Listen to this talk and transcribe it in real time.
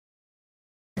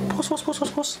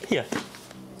Puss. Here.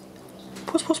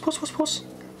 Puss.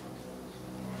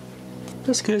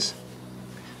 That's good.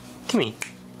 Come here.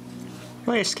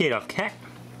 What are you scared of, cat?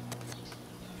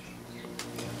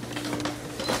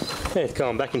 Let's go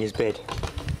on back in his bed.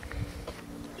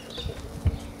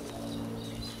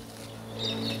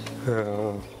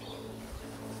 Oh.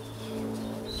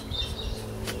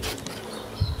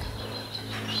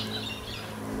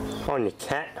 On your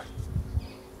cat.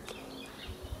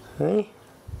 Hey?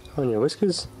 On your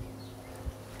whiskers.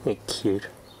 They're cute.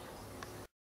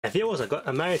 If you also got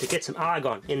a managed to get some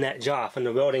argon in that jar from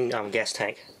the welding gas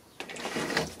tank.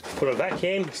 Put a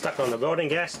vacuum, stuck it on the welding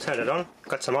gas, turn it on,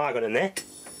 got some argon in there.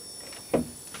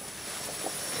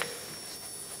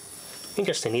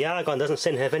 Interesting, the argon doesn't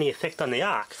seem to have any effect on the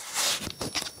arc.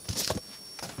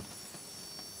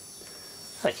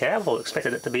 Okay, I've all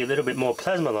expected it to be a little bit more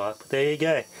plasma-like, but there you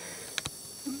go.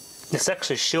 It's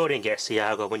actually shielding gas, the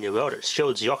argon, when you weld it. It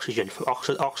shields the oxygen from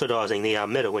oxidising the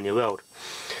metal when you weld.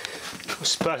 I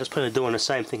suppose it's probably doing the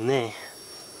same thing there.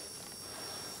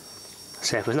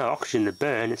 So if there's no oxygen to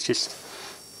burn, it's just...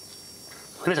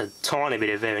 There's a tiny bit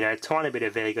of air in there, a tiny bit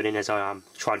of air got in as I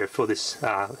tried to fill this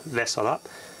vessel up.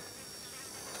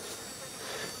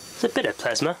 It's a bit of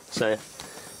plasma, so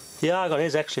the argon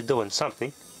is actually doing something.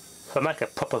 If I make a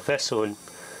proper vessel and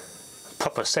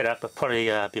proper setup, it'll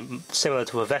probably be similar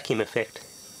to a vacuum effect,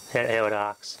 how it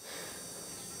arcs.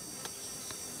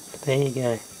 There you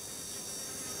go.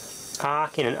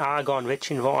 Arc in an argon rich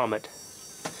environment.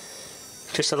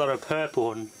 Just a lot of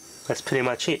purple and that's pretty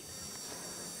much it.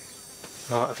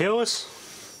 Alright viewers,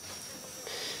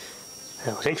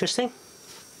 that was interesting.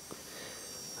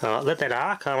 Alright, let that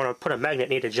arc. I want to put a magnet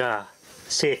near the jar.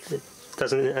 See if it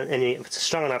doesn't if it's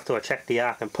strong enough to attract the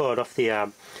arc and pull it off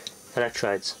the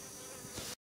electrodes.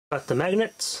 But the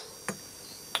magnets,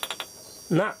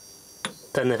 nah,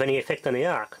 doesn't have any effect on the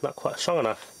arc, not quite strong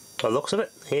enough. By the looks of it,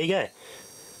 here you go.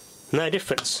 No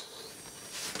difference.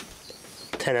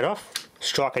 Turn it off,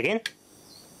 strike again.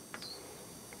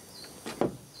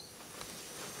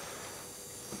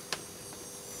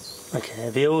 Okay,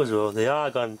 viewers, well the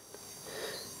argon,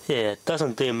 yeah, it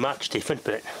doesn't do much different,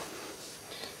 but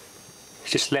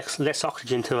it's just less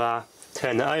oxygen to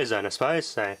turn the ozone, I suppose,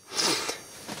 so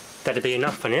that'd be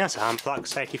enough for now, so unplug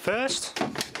safety first.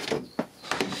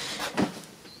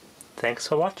 Thanks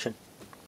for watching.